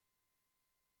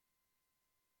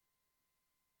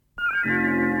From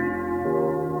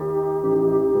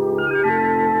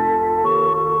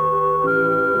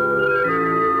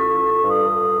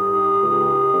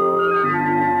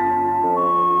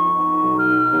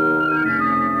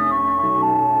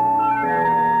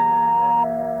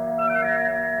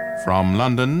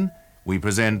London, we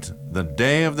present The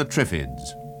Day of the Triffids,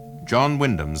 John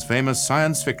Wyndham's famous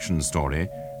science fiction story,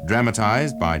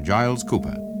 dramatized by Giles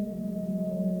Cooper.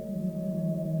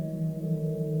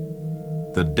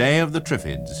 The Day of the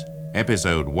Triffids,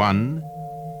 Episode 1,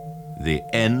 The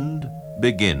End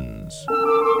Begins.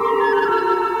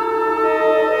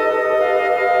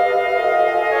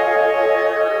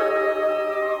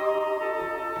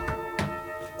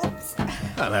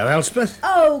 Hello, Elspeth.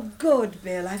 Oh, good,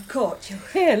 Bill. I've caught you.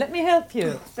 Here, let me help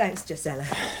you. Thanks, Gisela.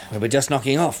 We were just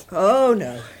knocking off. Oh,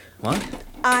 no. What?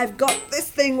 I've got this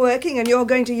thing working and you're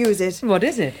going to use it. What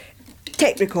is it?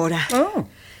 Tape recorder. Oh.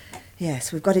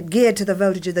 Yes, we've got it geared to the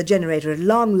voltage of the generator at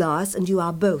long last, and you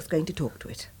are both going to talk to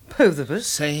it. Both of us?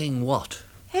 Saying what?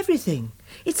 Everything.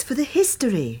 It's for the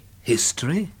history.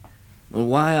 History? Well,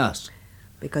 why us?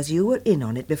 Because you were in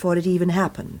on it before it even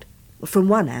happened. From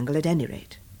one angle, at any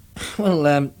rate.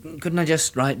 Well, couldn't I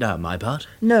just write down my part?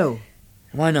 No.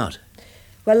 Why not?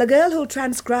 Well, the girl who'll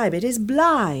transcribe it is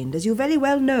blind, as you very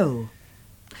well know.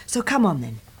 So come on,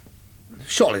 then.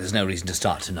 Surely there's no reason to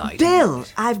start tonight. Bill,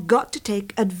 I've got to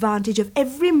take advantage of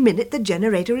every minute the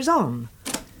generator is on.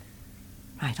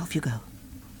 Right, off you go.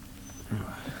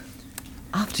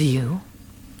 After you.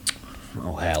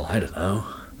 Oh, hell, I don't know.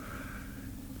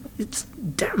 It's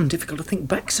damn difficult to think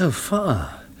back so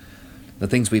far. The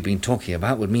things we've been talking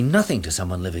about would mean nothing to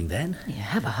someone living then. You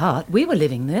have a heart. We were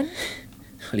living then.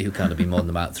 Well, you can't have been more than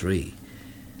about 3.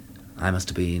 I must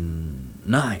have been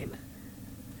 9.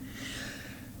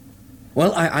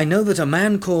 Well, I know that a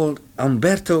man called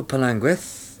Umberto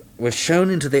Palanguez was shown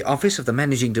into the office of the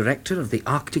managing director of the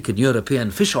Arctic and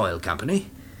European Fish Oil Company.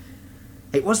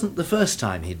 It wasn't the first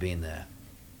time he'd been there.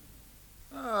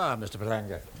 Ah, Mr.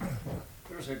 Palanguez.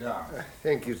 Do sit down.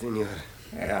 Thank you, senor.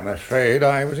 I'm afraid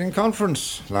I was in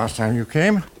conference last time you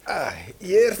came.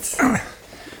 Yes.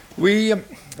 We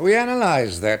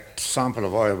analysed that sample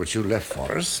of oil which you left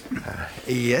for us.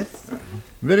 Yes.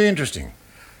 Very interesting.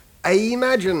 I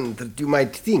imagined that you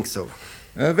might think so.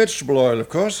 Vegetable oil, of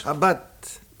course.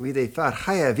 But with a far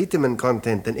higher vitamin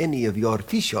content than any of your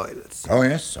fish oils. Oh,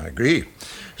 yes, I agree.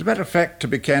 As a matter of fact, to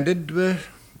be candid,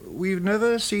 we've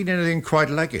never seen anything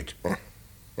quite like it.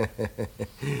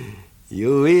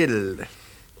 You will.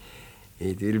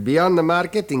 It will be on the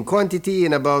market in quantity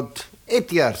in about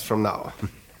 8 years from now.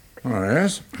 Oh,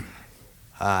 yes?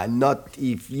 Not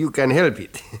if you can help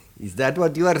it. Is that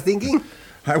what you are thinking?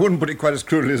 I wouldn't put it quite as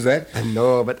crudely as that.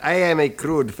 No, but I am a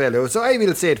crude fellow, so I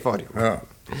will say it for you. Oh.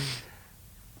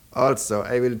 Also,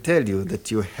 I will tell you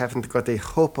that you haven't got a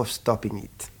hope of stopping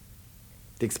it.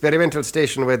 The experimental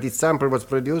station where this sample was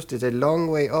produced is a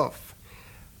long way off,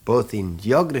 both in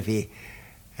geography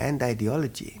and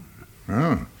ideology.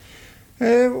 Oh.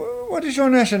 What is your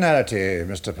nationality,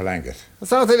 Mr. Palanguez?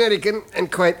 South American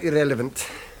and quite irrelevant.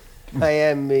 I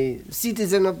am a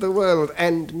citizen of the world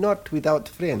and not without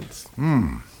friends.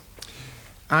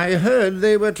 I heard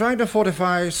they were trying to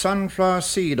fortify sunflower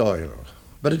seed oil,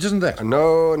 but it isn't that.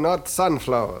 No, not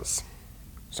sunflowers.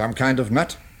 Some kind of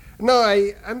nut? No,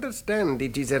 I understand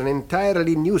it is an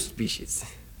entirely new species.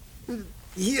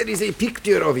 Here is a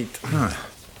picture of it.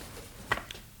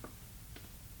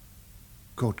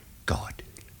 Good God.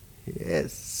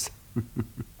 Yes.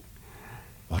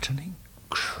 What an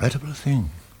incredible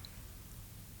thing.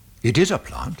 It is a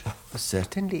plant.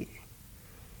 Certainly.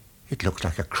 It looks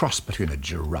like a cross between a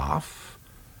giraffe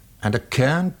and a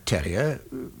cairn terrier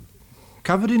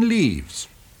covered in leaves.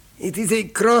 It is a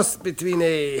cross between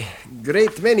a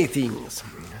great many things,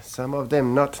 some of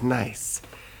them not nice.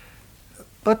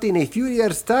 But in a few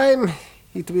years' time,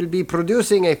 it will be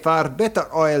producing a far better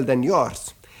oil than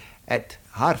yours, at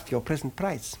half your present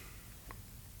price.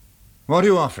 What are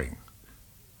you offering?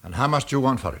 And how much do you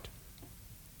want for it?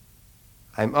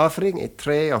 I'm offering a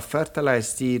tray of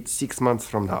fertilized seed 6 months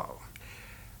from now.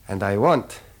 And I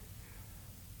want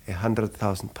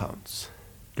 100,000 pounds.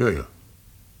 Do you?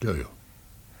 Do you?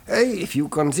 If you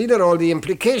consider all the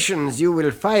implications, you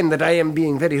will find that I am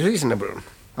being very reasonable.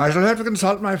 I shall have to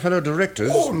consult my fellow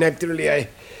directors. Oh, naturally.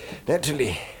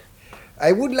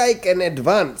 I would like an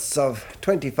advance of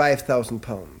 25,000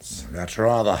 pounds. That's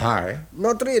rather high.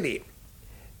 Not really.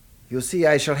 You see,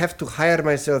 I shall have to hire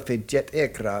myself a jet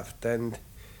aircraft, and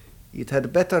it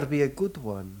had better be a good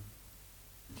one.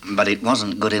 But it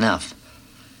wasn't good enough.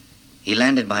 He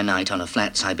landed by night on a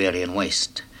flat Siberian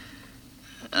waste.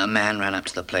 A man ran up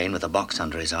to the plane with a box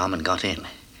under his arm and got in.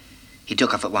 He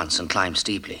took off at once and climbed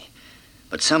steeply.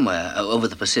 But somewhere over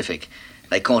the Pacific,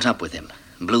 they caught up with him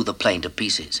and blew the plane to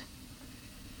pieces.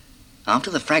 After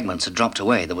the fragments had dropped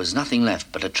away, there was nothing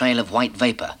left but a trail of white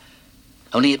vapor.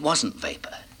 Only it wasn't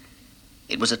vapor.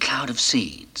 It was a cloud of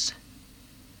seeds.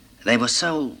 They were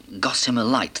so gossamer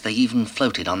light they even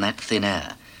floated on that thin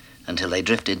air until they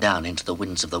drifted down into the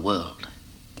winds of the world.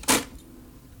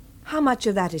 How much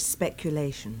of that is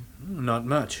speculation? Not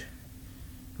much.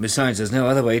 Besides, there's no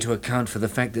other way to account for the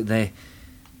fact that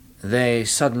they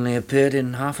suddenly appeared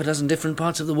in half a dozen different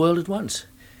parts of the world at once.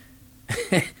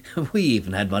 We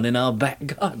even had one in our back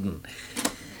garden.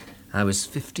 I was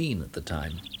 15 at the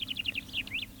time.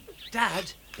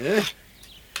 Dad? Do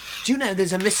you know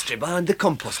there's a mystery behind the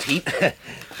compost heap?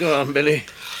 Go on, Billy.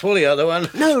 Pull the other one.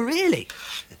 No, really.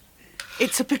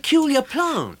 It's a peculiar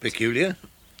plant. Peculiar?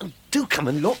 Do come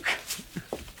and look.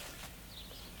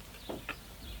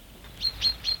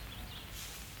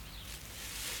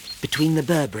 Between the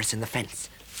berberis and the fence.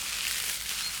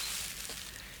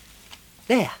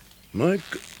 There. My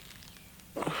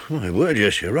word,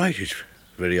 yes, you're right. It's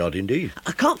very odd indeed.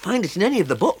 I can't find it in any of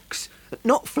the books.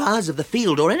 Not flowers of the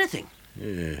field or anything.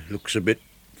 Yeah, looks a bit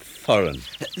foreign.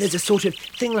 There's a sort of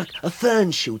thing like a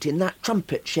fern shoot in that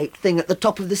trumpet-shaped thing at the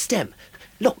top of the stem.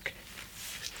 Look.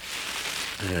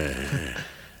 And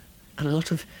a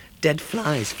lot of dead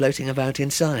flies floating about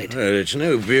inside. Well, it's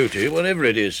no beauty, whatever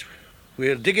it is.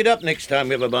 We'll dig it up next time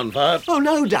we have a bonfire. Oh,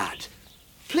 no, Dad.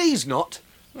 Please not.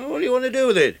 Well, what do you want to do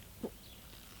with it?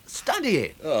 Study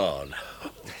it. Oh, no.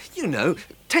 You know,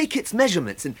 take its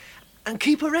measurements and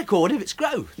keep a record of its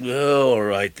growth. All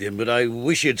right, then, but I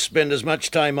wish you'd spend as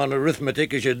much time on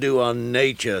arithmetic as you do on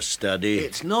nature study.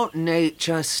 It's not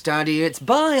nature study, it's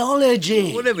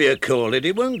biology. Whatever you call it,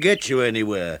 it won't get you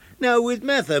anywhere. Now, with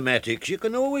mathematics, you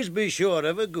can always be sure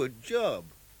of a good job.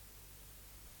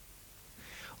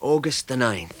 August the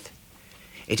 9th.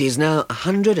 It is now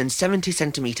 170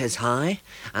 centimetres high,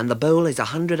 and the bowl is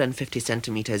 150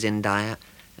 centimetres in diameter.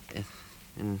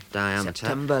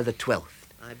 September the 12th.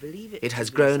 It has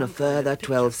grown a further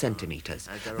 12 centimetres.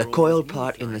 The coiled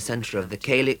part in the centre of the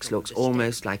calyx looks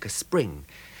almost like a spring.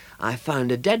 I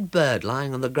found a dead bird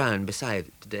lying on the ground beside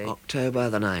it today. October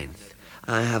the 9th.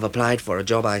 I have applied for a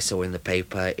job I saw in the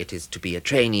paper. It is to be a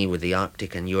trainee with the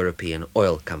Arctic and European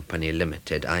Oil Company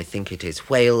Limited. I think it is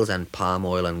whales and palm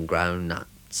oil and ground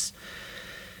nuts.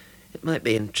 It might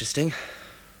be interesting.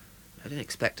 I don't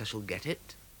expect I shall get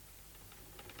it.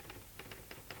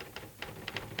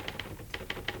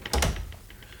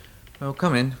 Oh,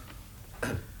 come in.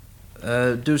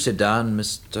 Do sit down,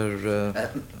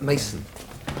 Mr. Masen.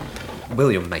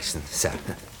 William Masen, sir.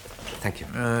 Thank you.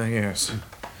 Yes.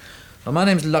 Well, my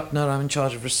name's Luckner. I'm in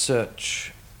charge of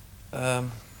research. Well,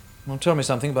 tell me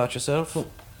something about yourself.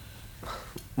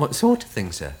 What sort of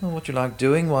thing, sir? Well, what you like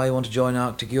doing, why you want to join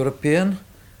Arctic European.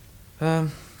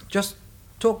 Just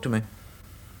talk to me.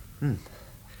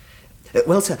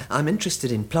 Well, sir, I'm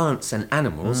interested in plants and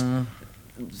animals.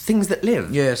 Things that live.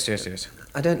 Yes.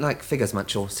 I don't like figures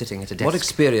much or sitting at a desk. What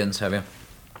experience have you?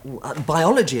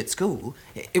 Biology at school.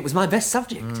 It was my best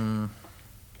subject.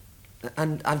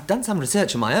 And I've done some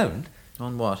research on my own.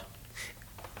 On what?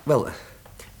 Well,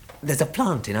 there's a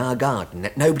plant in our garden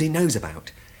that nobody knows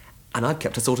about, and I've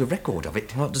kept a sort of record of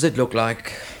it. What does it look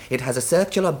like? It has a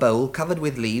circular bowl covered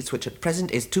with leaves, which at present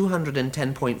is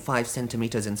 210.5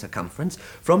 centimetres in circumference.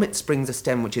 From it springs a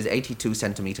stem which is 82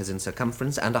 centimetres in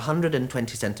circumference and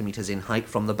 120 centimetres in height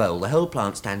from the bowl, the whole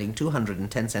plant standing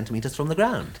 210 centimetres from the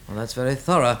ground. Well, that's very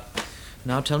thorough.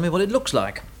 Now tell me what it looks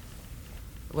like.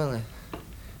 Well,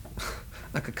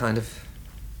 like a kind of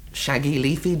shaggy,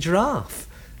 leafy giraffe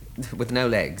with no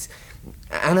legs.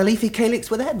 And a leafy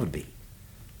calyx where the head would be.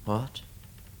 What?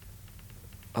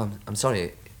 I'm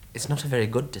sorry, it's not a very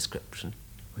good description.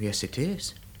 Well, yes, it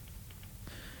is.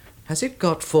 Has it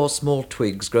got 4 small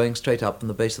twigs growing straight up from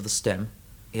the base of the stem?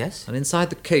 Yes? And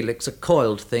inside the calyx a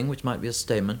coiled thing, which might be a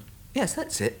stamen? Yes,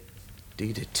 that's it.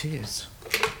 Indeed it is.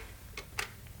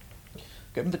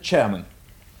 Give him the chairman.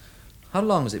 How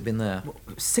long has it been there? Well,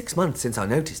 6 months since I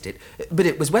noticed it, but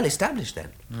it was well established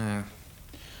then. No.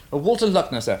 Walter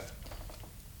Luckner, sir.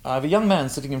 I have a young man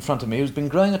sitting in front of me who's been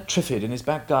growing a Triffid in his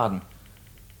back garden.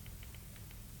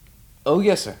 Oh,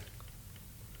 yes, sir.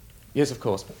 Yes, of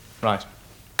course. Right.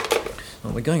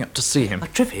 Well, we're going up to see him. A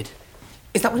Triffid?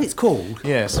 Is that what it's called?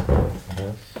 Yes.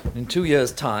 In 2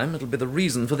 years' time, it'll be the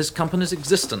reason for this company's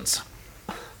existence.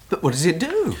 But what does it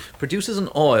do? Produces an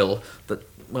oil that,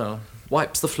 well,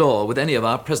 wipes the floor with any of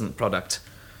our present products.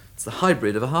 It's the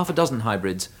hybrid of a half a dozen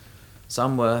hybrids.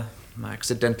 Some were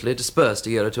accidentally dispersed a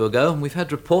year or two ago, and we've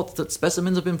had reports that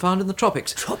specimens have been found in the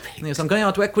tropics. Tropics? Yes, I'm going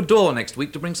out to Ecuador next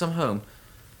week to bring some home.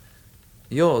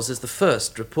 Yours is the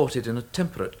first reported in a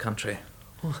temperate country.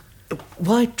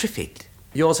 Why Triffid?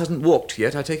 Yours hasn't walked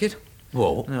yet, I take it?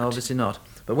 Walked? No, obviously not.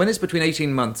 But when it's between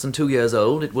 18 months and 2 years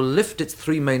old, it will lift its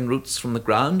 3 main roots from the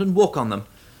ground and walk on them.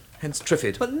 Hence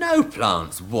Triffid. But no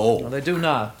plants walk. Well, they do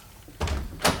now.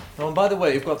 Oh, and by the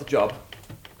way, you've got the job.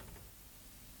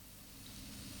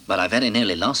 But I very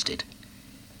nearly lost it.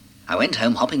 I went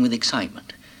home hopping with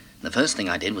excitement. The first thing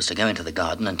I did was to go into the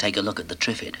garden and take a look at the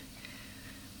Triffid.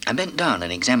 I bent down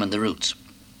and examined the roots.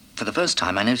 For the first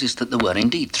time, I noticed that there were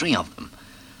indeed 3 of them.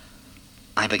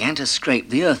 I began to scrape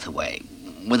the earth away,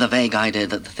 with a vague idea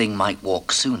that the thing might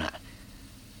walk sooner.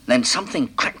 Then something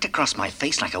cracked across my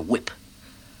face like a whip.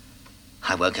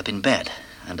 I woke up in bed,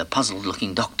 and a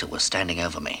puzzled-looking doctor was standing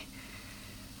over me.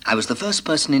 I was the first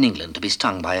person in England to be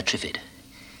stung by a Triffid.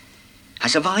 I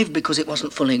survived because it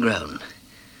wasn't fully grown.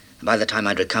 By the time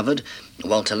I'd recovered,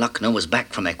 Walter Luckner was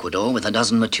back from Ecuador with a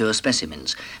dozen mature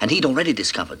specimens, and he'd already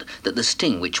discovered that the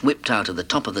sting which whipped out of the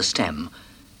top of the stem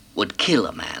would kill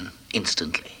a man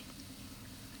instantly.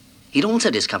 He'd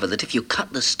also discovered that if you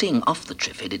cut the sting off the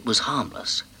Triffid, it was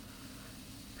harmless.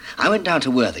 I went down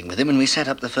to Worthing with him and we set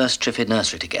up the first Triffid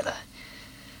nursery together.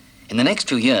 In the next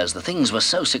few years, the things were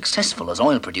so successful as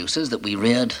oil producers that we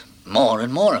reared more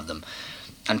and more of them,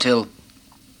 until,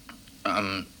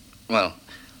 well...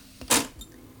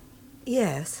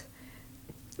 Yes.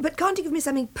 But can't you give me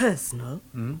something personal?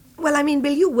 Well, I mean,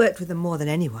 Bill, you worked with them more than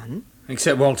anyone.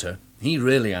 Except Walter. He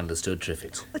really understood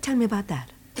Triffids. Well, tell me about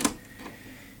that.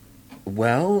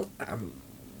 Well,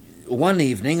 one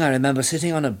evening I remember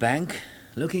sitting on a bank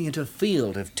looking at a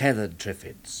field of tethered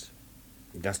Triffids.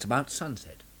 Just about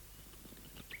sunset.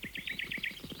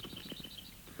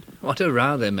 What a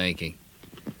row they're making.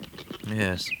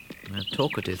 Yes, they're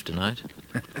talkative tonight.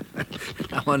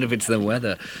 I wonder if it's the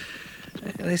weather.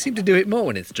 They seem to do it more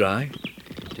when it's dry.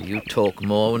 Do you talk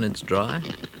more when it's dry?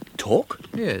 Talk?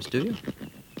 Yes, do you?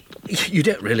 You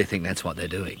don't really think that's what they're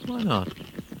doing? Why not?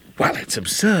 Well, it's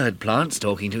absurd, plants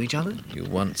talking to each other. You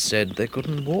once said they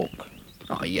couldn't walk.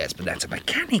 Oh, yes, but that's a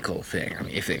mechanical thing. I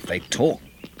mean, if they talked,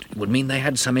 it would mean they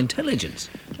had some intelligence.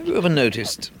 Have you ever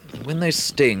noticed that when they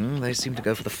sting, they seem to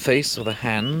go for the face or the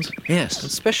hands? Yes.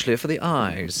 Especially for the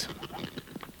eyes.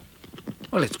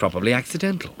 Well, it's probably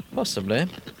accidental. Possibly.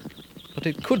 But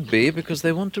it could be because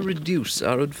they want to reduce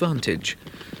our advantage.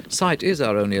 Sight is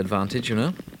our only advantage, you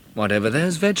know. Whatever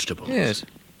there's vegetables. Yes.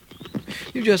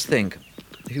 You just think,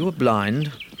 if you were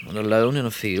blind and alone in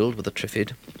a field with a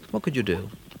Triffid, what could you do?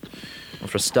 Well,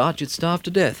 for a start, you'd starve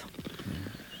to death.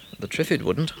 The Triffid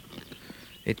wouldn't.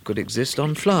 It could exist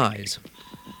on flies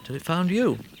till it found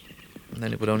you. And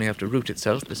then it would only have to root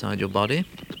itself beside your body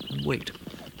and wait.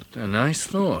 A nice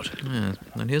thought. Yeah.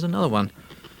 And here's another one.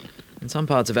 In some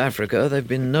parts of Africa, they've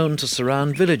been known to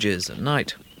surround villages at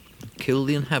night and kill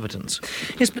the inhabitants.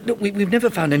 Yes, but look, we've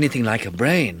never found anything like a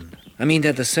brain. I mean,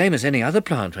 they're the same as any other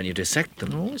plant when you dissect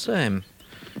them. All the same.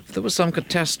 If there was some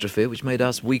catastrophe which made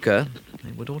us weaker,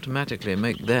 it would automatically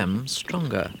make them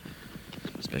stronger.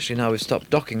 Especially now we've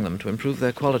stopped docking them to improve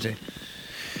their quality.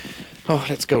 Oh,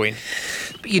 let's go in.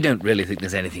 But you don't really think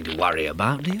there's anything to worry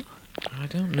about, do you? I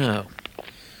don't know.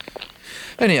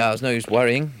 Anyhow, there's no use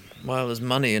worrying. While there's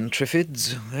money in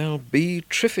Triffids, there'll be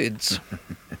Triffids.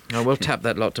 Oh, we'll tap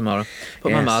that lot tomorrow.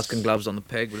 Put my Yes. mask and gloves on the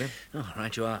peg, will you? Oh,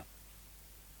 right you are.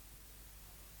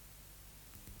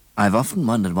 I've often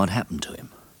wondered what happened to him.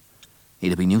 He'd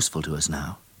have been useful to us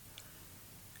now.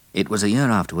 It was a year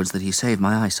afterwards that he saved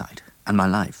my eyesight and my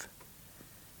life.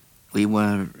 We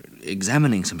were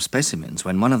examining some specimens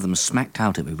when one of them smacked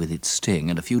out at me with its sting,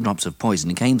 and a few drops of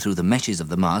poison came through the meshes of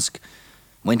the mask,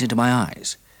 went into my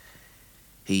eyes.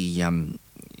 He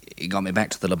got me back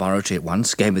to the laboratory at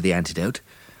once, gave me the antidote,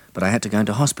 but I had to go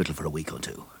into hospital for a week or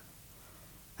two.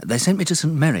 They sent me to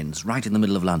St. Merrin's, right in the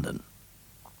middle of London.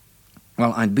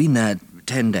 Well, I'd been there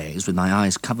 10 days with my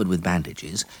eyes covered with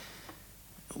bandages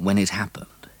when it happened.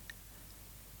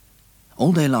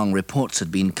 All day long, reports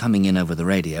had been coming in over the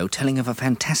radio telling of a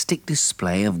fantastic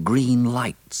display of green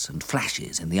lights and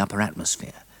flashes in the upper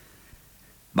atmosphere.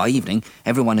 By evening,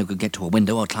 everyone who could get to a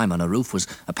window or climb on a roof was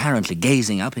apparently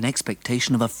gazing up in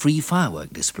expectation of a free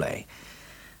firework display.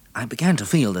 I began to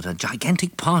feel that a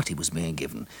gigantic party was being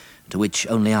given, to which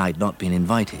only I'd not been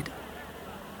invited.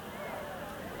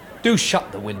 Do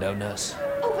shut the window, nurse.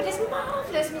 Oh, but it's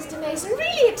marvellous, Mr. Mason.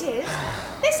 Really it is.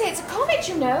 They say it's a comet,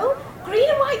 you know. Green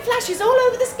and white flashes all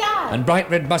over the sky. And bright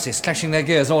red buses clashing their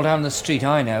gears all down the street,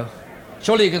 I know.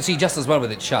 Surely you can see just as well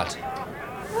with it shut.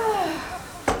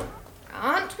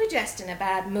 Aren't we just in a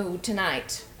bad mood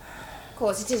tonight?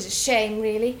 course, it is a shame,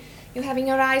 really. You having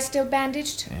your eyes still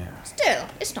bandaged? Yeah. Still,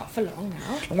 it's not for long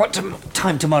now. What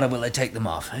time tomorrow will they take them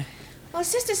off, eh? Well,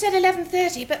 Sister said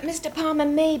 11:30, but Mr. Palmer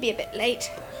may be a bit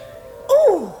late.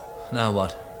 Ooh! Now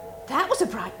what? That was a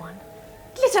bright one.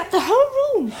 It lit up the whole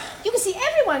room. You can see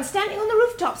everyone standing on the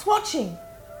rooftops watching.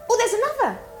 Oh, there's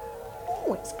another.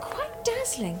 Oh, it's quite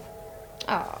dazzling.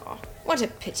 Oh, what a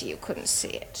pity you couldn't see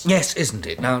it. Yes, isn't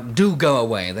it? Now, do go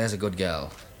away. There's a good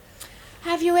girl.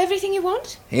 Have you everything you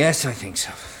want? Yes, I think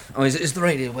so. Oh, is the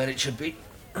radio where it should be?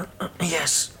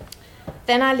 Yes.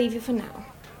 Then I'll leave you for now.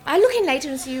 I'll look in later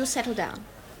and see you settle down.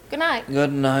 Good night.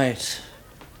 Good night.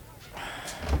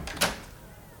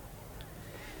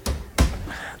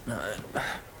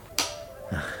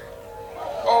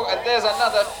 Oh, and there's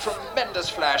another tremendous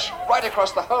flash right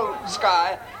across the whole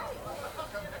sky.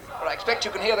 Well, I expect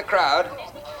you can hear the crowd.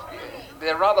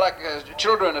 They're rather like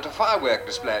children at a firework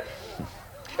display.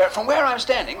 From where I'm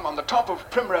standing, on the top of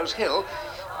Primrose Hill,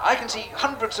 I can see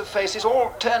hundreds of faces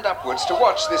all turned upwards to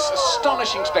watch this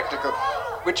astonishing spectacle,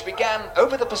 which began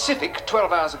over the Pacific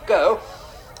 12 hours ago,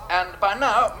 and by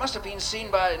now must have been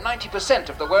seen by 90%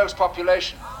 of the world's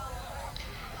population.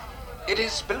 It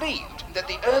is believed that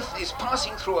the Earth is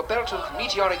passing through a belt of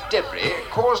meteoric debris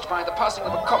caused by the passing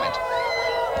of a comet,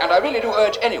 and I really do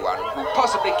urge anyone who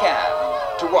possibly can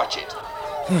to watch it.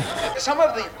 Some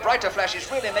of the brighter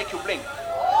flashes really make you blink.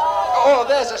 Oh,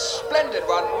 there's a splendid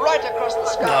one right across the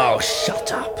sky. Oh,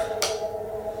 shut up.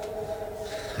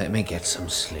 Let me get some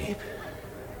sleep.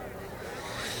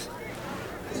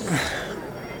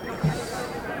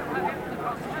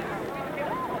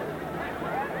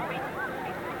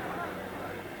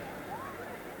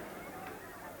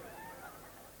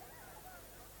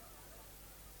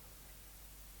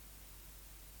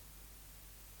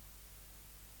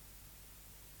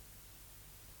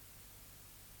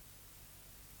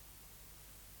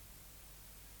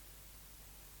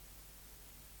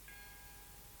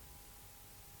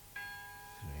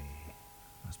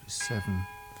 Must be 7,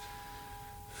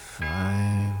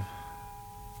 5,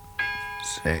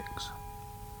 6,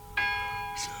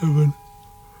 7.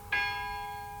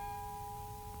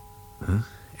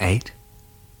 8.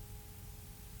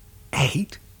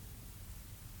 8?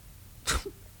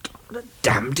 What a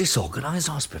damn disorganized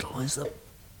hospital. Where's the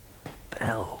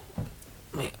bell?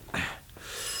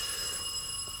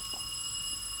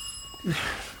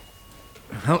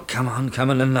 Oh, come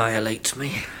and annihilate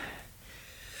me.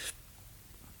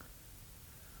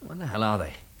 What the hell are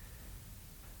they?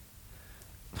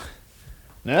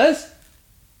 Nurse?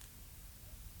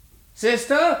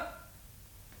 Sister?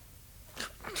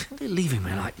 They're leaving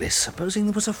me like this, supposing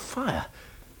there was a fire.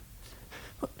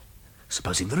 What?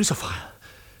 Supposing there is a fire.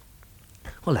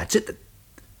 Well, that's it.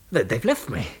 They've left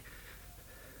me.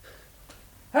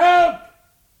 Help!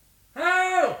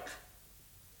 Help!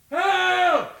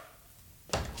 Help!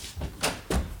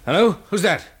 Hello? Who's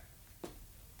that?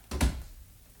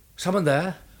 Someone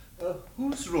there?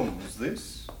 Whose room is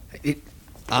this?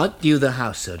 Aren't you the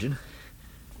house surgeon?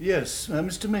 Yes,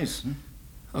 Mr. Mason.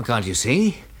 Oh, can't you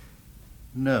see?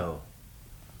 No.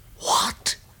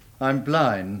 What? I'm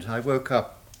blind. I woke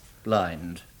up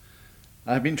blind.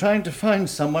 I've been trying to find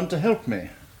someone to help me.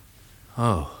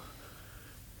 Oh.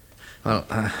 Well,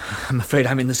 I'm afraid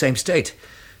I'm in the same state.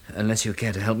 Unless you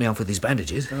care to help me off with these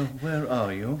bandages. Where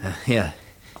are you? Here.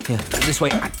 This way.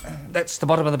 That's the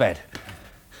bottom of the bed.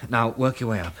 Now, work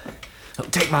your way up. Oh,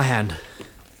 take my hand.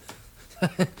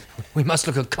 We must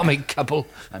look a comic couple.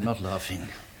 I'm not laughing.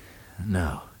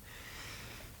 No.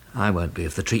 I won't be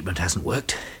if the treatment hasn't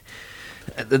worked.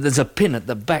 There's a pin at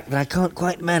the back that I can't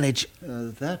quite manage.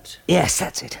 That? Yes,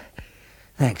 that's it.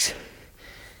 Thanks.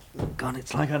 God,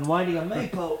 it's like unwinding a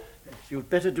maypole.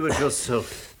 You'd better do it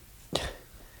yourself.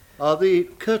 Are the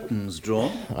curtains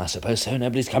drawn? Well, I suppose so.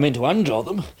 Nobody's come in to undraw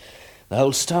them. The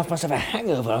whole staff must have a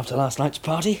hangover after last night's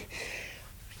party.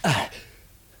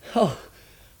 Oh,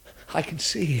 I can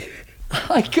see.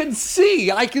 I can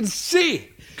see!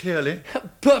 Clearly?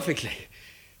 Perfectly.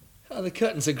 Oh, the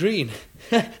curtains are green.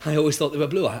 I always thought they were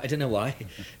blue. I don't know why.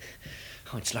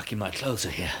 Oh, it's lucky my clothes are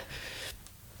here.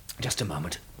 Just a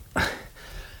moment.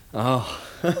 Oh,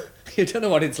 you don't know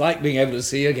what it's like being able to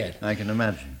see again. I can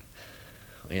imagine.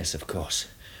 Oh, yes, of course.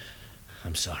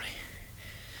 I'm sorry.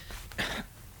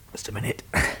 Just a minute.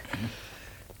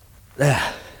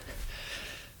 There.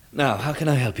 Now, how can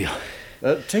I help you?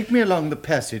 Take me along the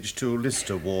passage to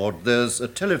Lister Ward. There's a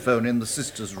telephone in the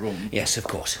sister's room. Yes, of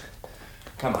course.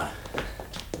 Come on.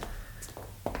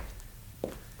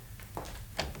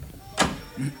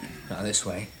 Now, this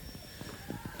way.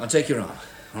 I'll take your arm,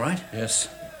 all right? Yes.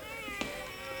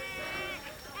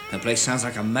 The place sounds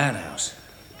like a madhouse.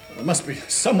 There must be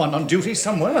someone on duty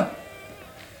somewhere.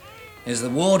 Is the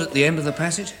ward at the end of the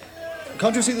passage?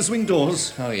 Can't you see the swing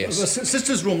doors? Oh, yes. The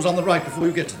sister's room's on the right before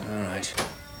you get to them. All right.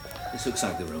 This looks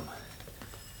like the room.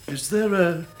 Is there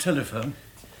a telephone?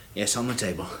 Yes, on the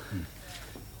table.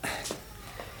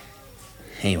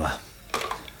 Here you are.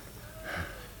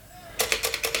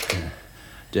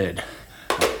 Dead.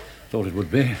 Thought it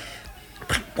would be.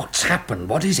 But what's happened?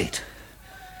 What is it?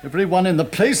 Everyone in the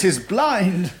place is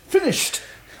blind. Finished.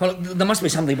 Well, there must be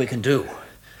something we can do.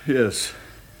 Yes.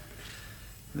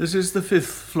 This is the 5th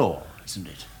floor, isn't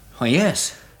it? Oh,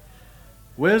 yes.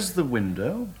 Where's the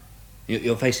window?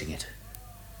 You're facing it.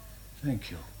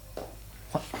 Thank you.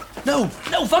 What? No,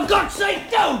 for God's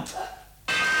sake, don't!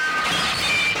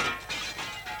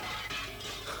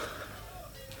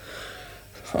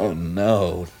 Oh,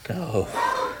 no.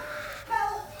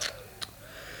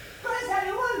 Where's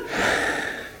anyone?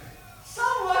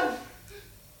 Someone!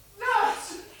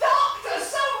 Nurse! Doctor!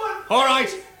 Someone! All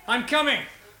right, I'm coming.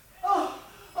 Oh,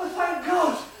 thank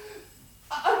God!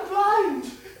 I'm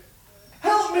blind!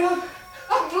 Help me,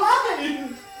 I'm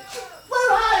blind!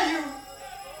 Where are you?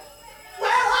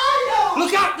 Where are you?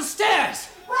 Look out the stairs!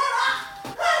 Where are...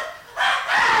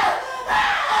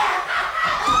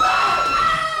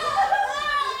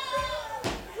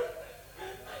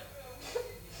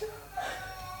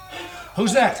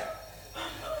 Who's that?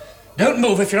 Don't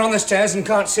move if you're on the stairs and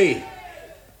can't see.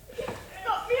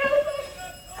 Not me,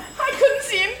 I couldn't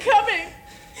see him coming.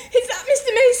 Is that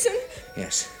Mr. Mason?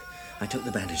 Yes, I took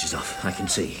the bandages off. I can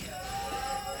see.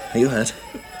 Are you hurt?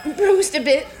 Bruised a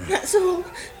bit, that's all.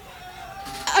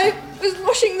 I was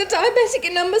washing the diabetic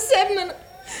in number 7 and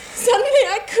suddenly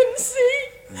I couldn't see.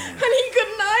 And he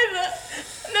couldn't either.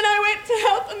 And then I went to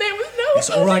help and there was no... It's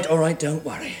all right, don't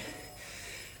worry.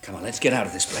 Come on, let's get out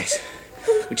of this place.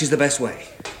 Which is the best way?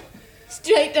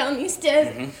 Straight down these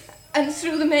stairs and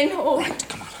through the main hall. Right,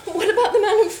 come on. What about the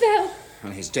man who fell?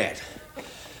 Well, he's dead.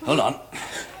 Hold on.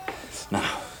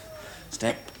 Now,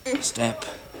 step.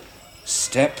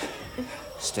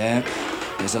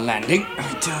 There's a landing.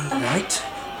 Turn right.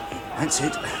 That's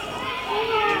it.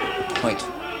 Wait.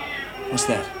 What's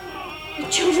that? The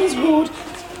children's ward.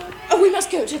 Oh, we must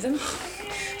go to them.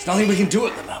 There's nothing we can do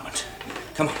at the moment.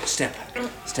 Come on, step.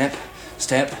 That's it.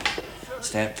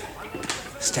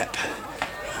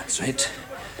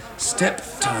 Step,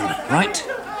 turn right.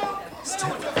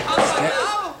 Step.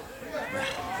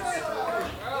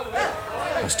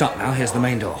 Now stop now, here's the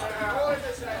main door.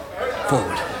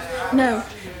 Forward. No.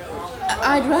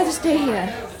 I'd rather stay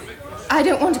here. I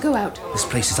don't want to go out. This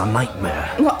place is a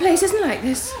nightmare. What place isn't like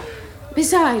this?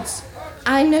 Besides,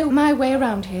 I know my way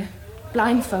around here.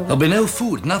 Blindfold. There'll be no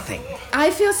food, nothing. I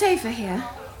feel safer here.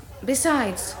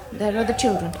 Besides, there are the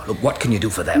children. Look, what can you do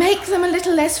for them? Make them a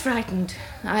little less frightened.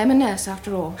 I am a nurse,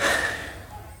 after all.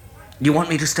 You want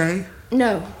me to stay?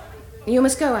 No. You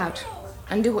must go out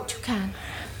and do what you can.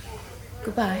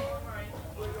 Goodbye.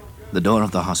 The door of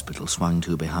the hospital swung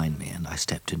to behind me, and I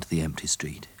stepped into the empty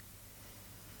street.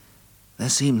 There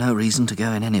seemed no reason to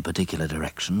go in any particular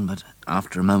direction, but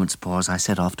after a moment's pause, I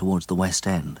set off towards the West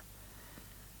End.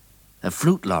 A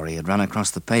fruit lorry had run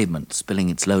across the pavement, spilling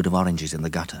its load of oranges in the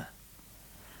gutter.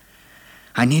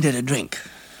 I needed a drink,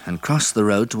 and crossed the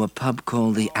road to a pub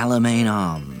called the Alamein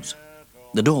Arms.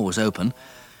 The door was open,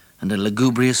 and a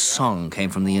lugubrious song came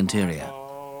from the interior.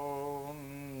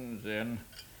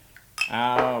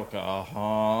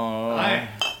 Alcohol.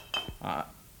 Hi.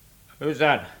 Who's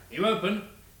that? You open?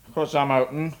 Of course I'm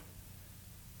open.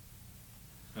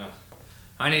 Oh.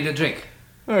 I need a drink.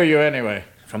 Who are you anyway?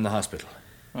 From the hospital.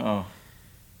 Oh.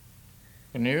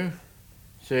 Can you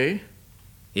see?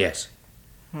 Yes.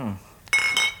 Oh.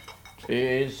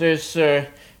 Is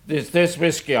this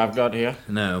whiskey I've got here?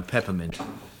 No, peppermint.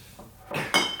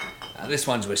 This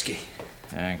one's whiskey.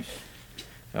 Thanks.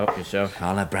 Help yourself.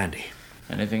 I'll have brandy.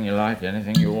 Anything you like,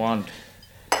 anything you want.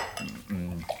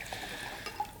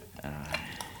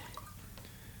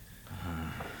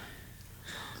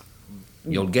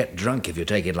 You'll get drunk if you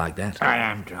take it like that. I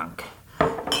am drunk.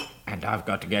 And I've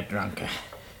got to get drunker.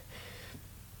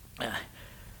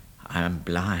 I'm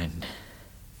blind.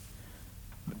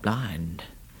 Blind.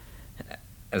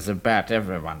 As a bat,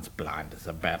 everyone's blind as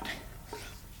a bat.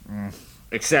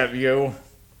 Except you.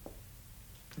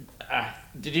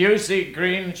 Did you see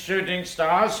green shooting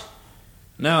stars?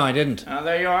 No, I didn't.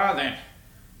 There you are then.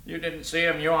 You didn't see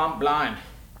them, you aren't blind.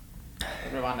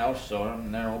 Everyone else saw them,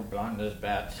 and they're all blind as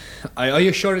bats. Are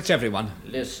you sure it's everyone?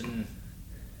 Listen.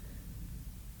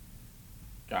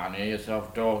 Can't hear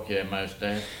yourself talk here most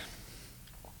days.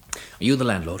 Are you the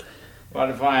landlord? What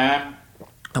if I am?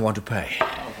 I want to pay.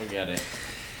 Oh, forget it.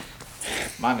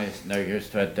 Money's no use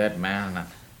to a dead man.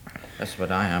 That's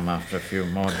what I am after a few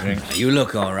more drinks. You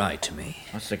look all right to me.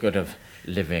 What's the good of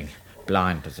living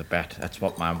blind as a bat? That's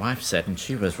what my wife said, and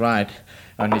she was right.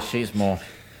 Only she's more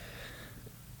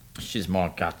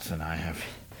guts than I have.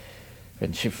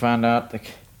 When she found out the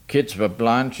kids were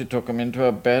blind, she took them into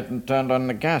her bed and turned on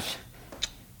the gas.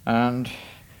 And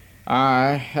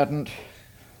I hadn't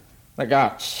the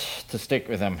guts to stick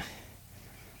with them.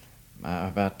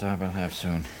 But I will have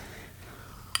soon.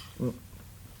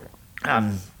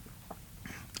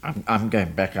 I'm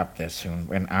going back up there soon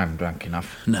when I'm drunk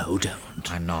enough. No, don't.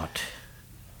 Why not?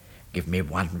 Give me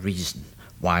one reason.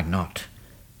 Why not?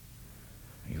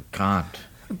 You can't.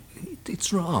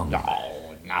 It's wrong.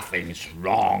 No, nothing's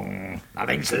wrong.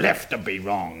 Nothing's left to be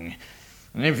wrong.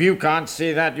 And if you can't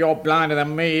see that, you're blinder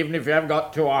than me, even if you have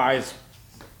got two eyes.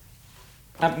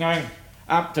 I'm going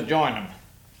up to join them.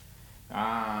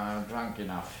 I'm drunk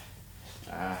enough.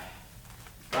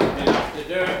 Drunk enough to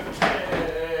do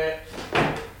it.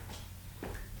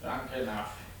 Drunk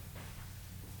enough.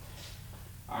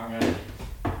 I'm going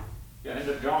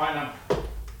to join them.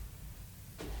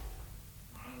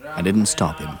 I didn't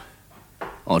stop him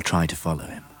or try to follow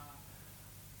him.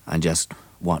 I just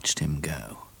watched him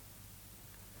go.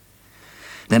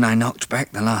 Then I knocked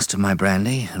back the last of my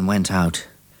brandy and went out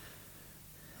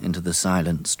into the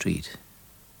silent street.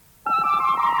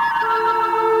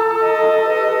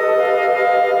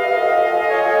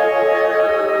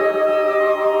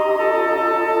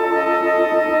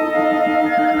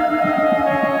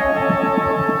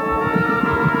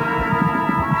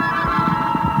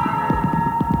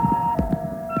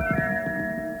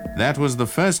 That was the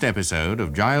first episode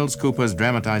of Giles Cooper's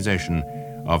dramatization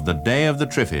of The Day of the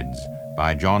Triffids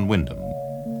by John Wyndham.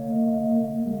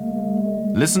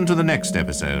 Listen to the next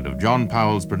episode of John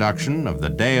Powell's production of The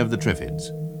Day of the Triffids,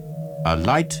 A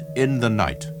Light in the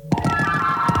Night.